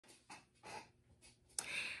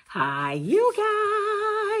Hi, you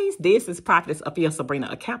guys. This is Prophetess Apia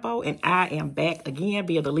Sabrina Acampo, and I am back again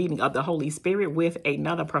via the leading of the Holy Spirit with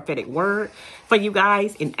another prophetic word for you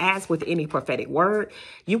guys. And as with any prophetic word,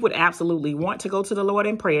 you would absolutely want to go to the Lord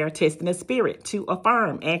in prayer, testing the Spirit to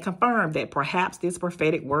affirm and confirm that perhaps this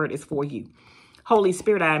prophetic word is for you. Holy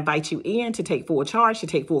Spirit, I invite you in to take full charge, to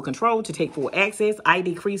take full control, to take full access. I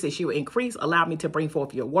decrease as you increase. Allow me to bring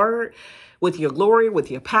forth your word with your glory, with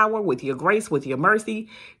your power, with your grace, with your mercy,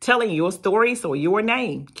 telling your story so your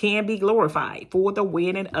name can be glorified for the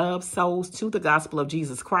winning of souls to the gospel of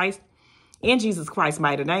Jesus Christ. In Jesus Christ's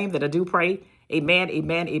mighty name that I do pray. Amen,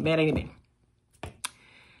 amen, amen, amen.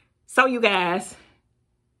 So you guys,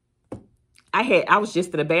 I was just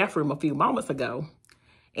in the bathroom a few moments ago,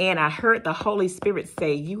 and I heard the Holy Spirit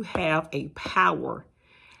say, you have a power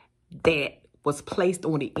that was placed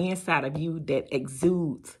on the inside of you that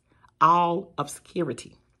exudes all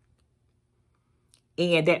obscurity.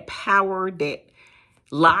 And that power that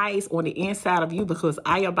lies on the inside of you, because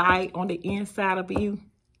I abide on the inside of you,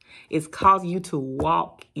 is causing you to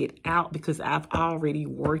walk it out because I've already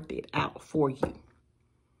worked it out for you.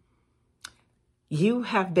 You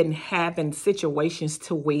have been having situations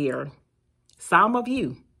to where some of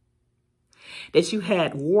you, that you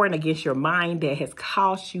had warring against your mind that has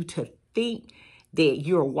caused you to think that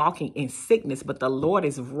you're walking in sickness. But the Lord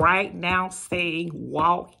is right now saying,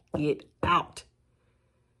 walk it out.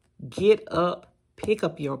 Get up, pick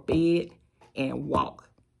up your bed, and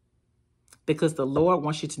walk. Because the Lord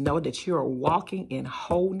wants you to know that you are walking in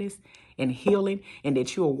wholeness and healing, and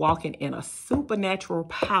that you are walking in a supernatural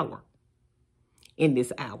power in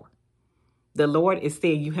this hour. The Lord is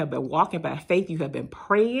saying you have been walking by faith. You have been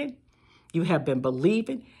praying. You have been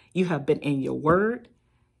believing. You have been in your word.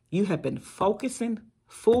 You have been focusing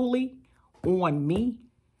fully on me.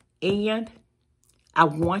 And I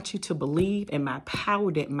want you to believe in my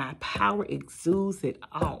power, that my power exudes it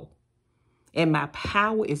all. And my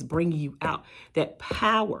power is bringing you out. That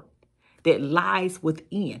power that lies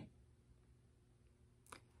within.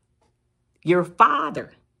 Your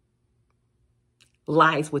Father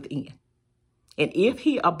lies within. And if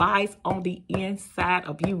he abides on the inside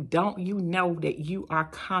of you, don't you know that you are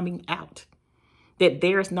coming out? That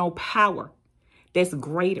there's no power that's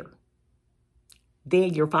greater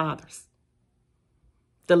than your Father's.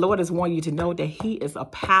 The Lord is wanting you to know that he is a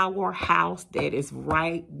powerhouse that is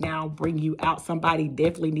right now bringing you out. Somebody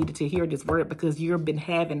definitely needed to hear this word, because you've been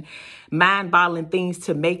having mind-boggling things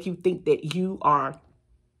to make you think that you are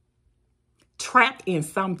trapped in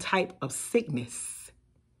some type of sickness.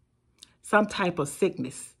 Some type of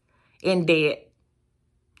sickness, and that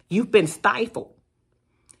you've been stifled,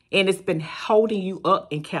 and it's been holding you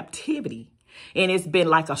up in captivity, and it's been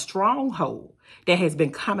like a stronghold that has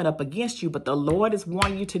been coming up against you. But the Lord is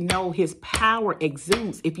wanting you to know his power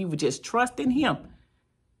exudes if you would just trust in him.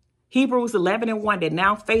 Hebrews 11:1, that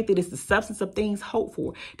now faith, it is the substance of things hoped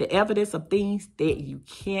for, the evidence of things that you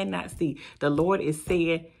cannot see. The Lord is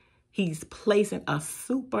saying he's placing a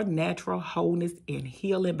supernatural wholeness and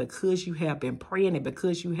healing because you have been praying and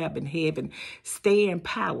because you have been having staying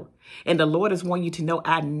power. And the Lord is wanting you to know,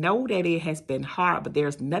 I know that it has been hard, but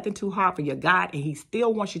there's nothing too hard for your God. And he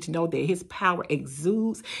still wants you to know that his power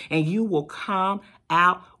exudes, and you will come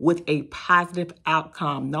out with a positive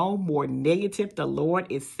outcome. No more negative. The Lord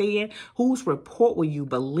is saying, whose report will you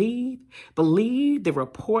believe? Believe the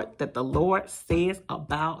report that the Lord says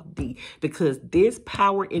about thee, because this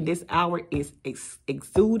power in this hour is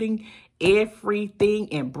exuding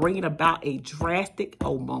everything and bringing about a drastic,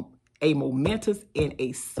 a momentous, and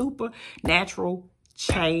a supernatural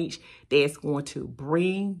change that's going to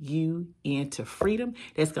bring you into freedom,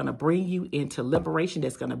 that's going to bring you into liberation,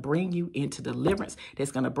 that's going to bring you into deliverance,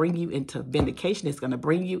 that's going to bring you into vindication, that's going to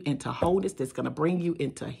bring you into wholeness, that's going to bring you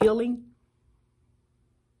into healing.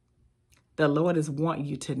 The Lord is wanting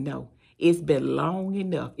you to know it's been long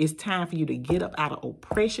enough. It's time for you to get up out of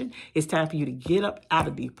oppression. It's time for you to get up out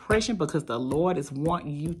of depression, because the Lord is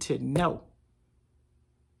wanting you to know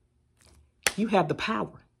you have the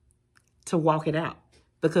power to walk it out,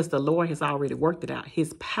 because the Lord has already worked it out.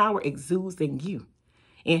 His power exudes in you.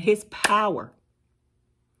 And his power,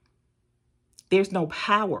 there's no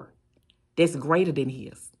power that's greater than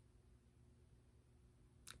his.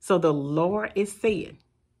 So the Lord is saying,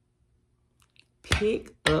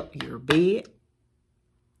 pick up your bed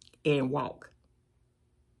and walk,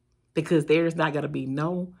 because there's not going to be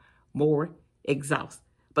no more exhaust.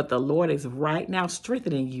 But the Lord is right now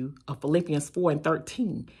strengthening you, of Philippians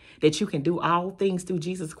 4:13, that you can do all things through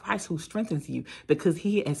Jesus Christ who strengthens you, because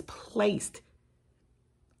he has placed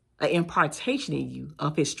an impartation in you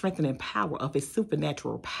of his strengthening power, of his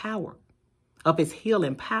supernatural power. of his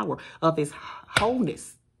healing power, of his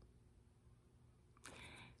wholeness.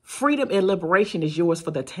 Freedom and liberation is yours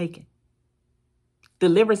for the taking.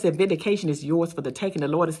 Deliverance and vindication is yours for the taking. The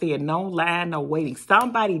Lord is saying, no lying, no waiting.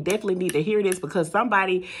 Somebody definitely need to hear this, because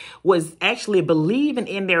somebody was actually believing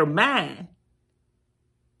in their mind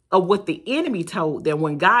of what the enemy told them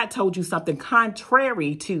when God told you something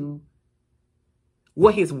contrary to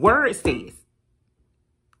what his word says.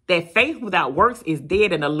 That faith without works is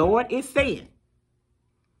dead, and the Lord is saying,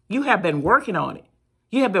 you have been working on it.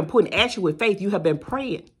 You have been putting action with faith. You have been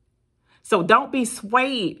praying. So don't be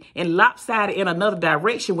swayed and lopsided in another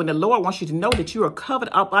direction when the Lord wants you to know that you are covered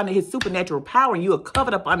up under his supernatural power and you are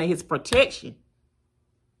covered up under his protection.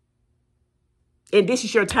 And this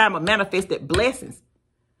is your time of manifested blessings.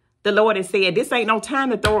 The Lord is saying, this ain't no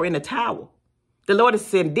time to throw in the towel. The Lord is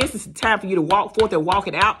saying, this is the time for you to walk forth and walk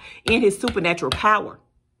it out in his supernatural power,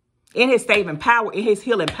 in his saving power, in his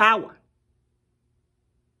healing power.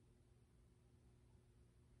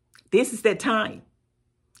 This is that time.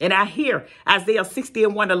 And I hear Isaiah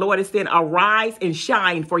 60:1, the Lord is saying, arise and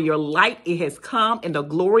shine, for your light, it has come, and the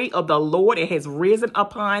glory of the Lord, it has risen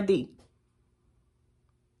upon thee.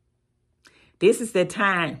 This is the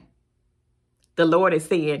time. The Lord is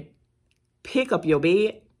saying, pick up your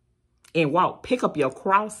bed and walk. Pick up your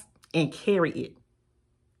cross and carry it.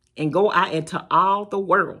 And go out into all the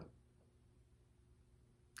world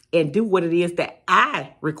and do what it is that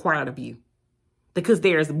I require of you. Because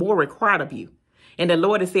there is more required of you. And the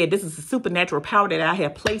Lord has said, this is the supernatural power that I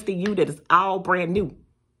have placed in you that is all brand new.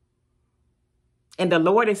 And the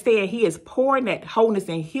Lord is saying he is pouring that wholeness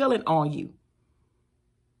and healing on you.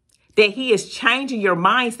 That he is changing your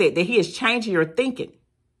mindset, that he is changing your thinking.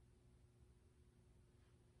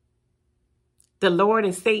 The Lord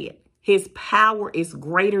has said his power is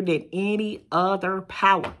greater than any other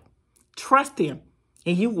power. Trust him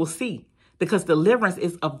and you will see, because deliverance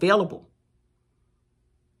is available.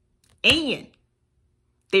 And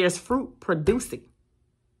there's fruit producing,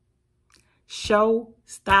 show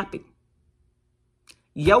stopping,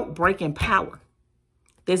 yoke breaking power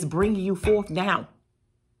that's bringing you forth now.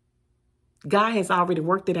 God has already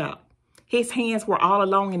worked it out. His hands were all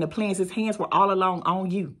along in the plans. His hands were all along on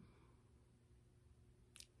you.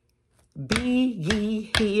 Be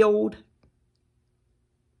ye healed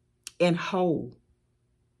and whole,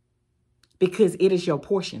 because it is your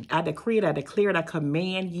portion. I decree it, I declare it, I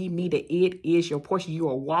command ye me that it is your portion. You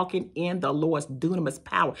are walking in the Lord's dunamis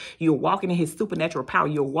power. You're walking in his supernatural power.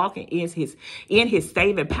 You're walking in his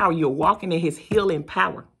saving power. You're walking in his healing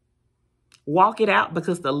power. Walk it out,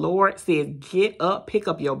 because the Lord says, get up, pick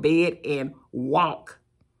up your bed and walk.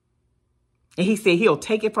 And he said he'll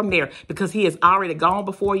take it from there, because he has already gone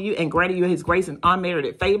before you and granted you his grace and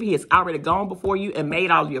unmerited favor. He has already gone before you and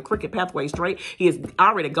made all of your crooked pathways straight. He has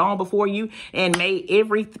already gone before you and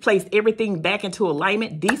placed everything back into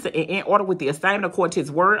alignment, decent and in order with the assignment according to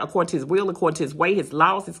his word, according to his will, according to his way, his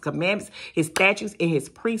laws, his commandments, his statutes, and his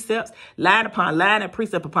precepts, line upon line and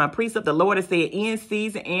precept upon precept. The Lord has said in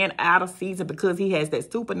season and out of season, because he has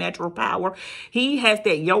that supernatural power. He has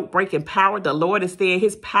that yoke breaking power. The Lord has said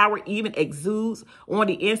his power even exudes on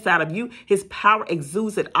the inside of you. His power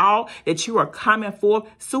exudes it all, that you are coming forth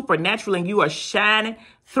supernatural and you are shining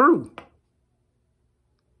through.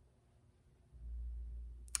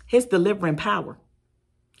 His delivering power,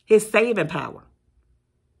 his saving power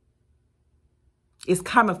is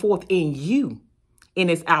coming forth in you in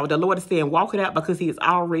this hour. The Lord is saying, walk it out, because he has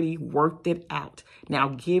already worked it out. Now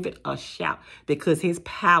give it a shout, because his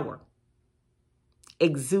power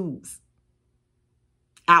exudes,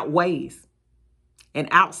 outweighs, and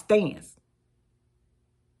outstands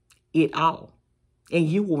it all. And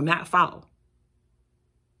you will not fall,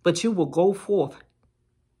 but you will go forth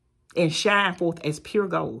and shine forth as pure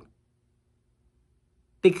gold,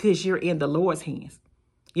 because you're in the Lord's hands.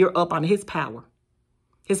 You're up on his power,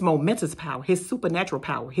 his momentous power, his supernatural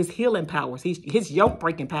power, his healing powers, his yoke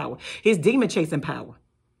breaking power, his demon chasing power.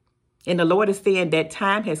 And the Lord is saying that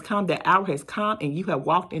time has come, that hour has come, and you have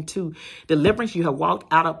walked into deliverance. You have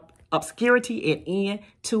walked out of obscurity and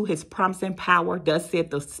into his promising power. Thus said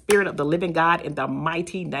the Spirit of the living God, in the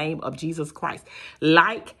mighty name of Jesus Christ.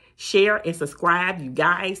 Like, share, and subscribe, you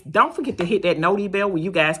guys. Don't forget to hit that noti bell where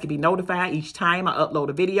you guys can be notified each time I upload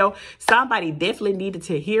a video. Somebody definitely needed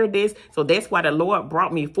to hear this. So that's why the Lord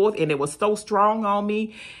brought me forth, and it was so strong on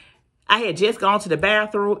me. I had just gone to the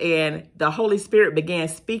bathroom and the Holy Spirit began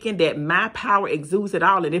speaking that my power exudes it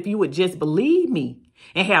all. And if you would just believe me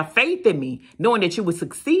and have faith in me, knowing that you would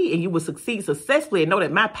succeed and you would succeed successfully, and know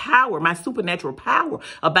that my power, my supernatural power,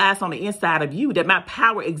 abides on the inside of you, that my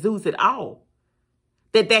power exudes it all.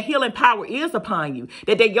 that healing power is upon you,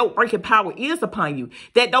 that yoke breaking power is upon you,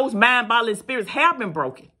 that those mind-boggling spirits have been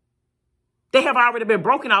broken. They have already been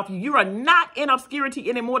broken off you. You are not in obscurity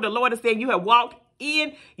anymore. The Lord is saying you have walked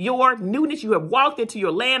in your newness. You have walked into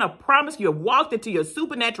your land of promise. You have walked into your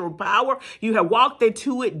supernatural power. You have walked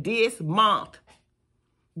into it this month.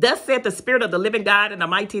 Thus said the Spirit of the living God in the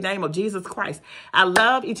mighty name of Jesus Christ. I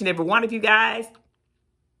love each and every one of you guys.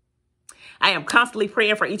 I am constantly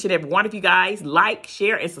praying for each and every one of you guys. Like,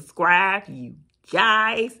 share, and subscribe, you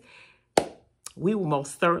guys. We will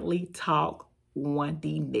most certainly talk on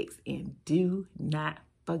the next. And do not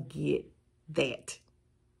forget that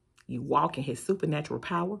you walk in his supernatural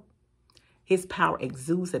power. His power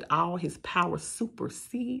exudes it all. His power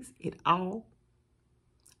supersedes it all.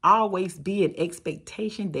 Always be in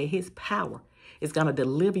expectation that his power is going to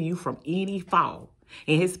deliver you from any fall.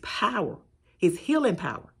 And his power, his healing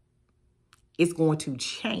power, is going to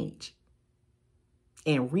change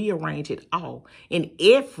and rearrange it all in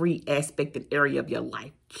every aspect and area of your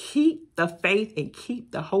life. Keep the faith and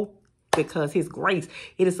keep the hope, because his grace,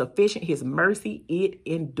 it is sufficient. His mercy, it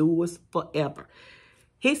endures forever.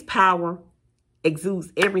 His power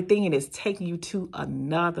exudes everything and is taking you to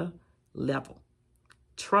another level.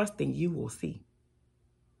 Trust and you will see.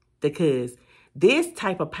 Because this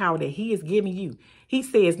type of power that he is giving you, he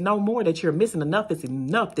says no more that you're missing enough. It's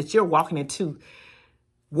enough that you're walking into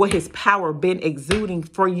what his power been exuding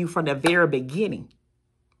for you from the very beginning,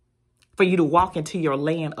 for you to walk into your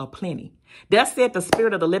land of plenty. Thus said the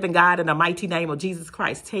Spirit of the living God in the mighty name of Jesus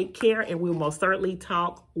Christ. Take care, and we'll most certainly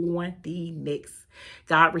talk on the next.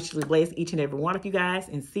 God richly bless each and every one of you guys,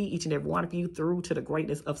 and see each and every one of you through to the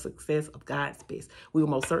greatness of success of God's best. We will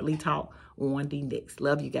most certainly talk on the next.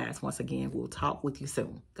 Love you guys. Once again, we'll talk with you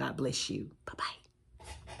soon. God bless you. Bye-bye.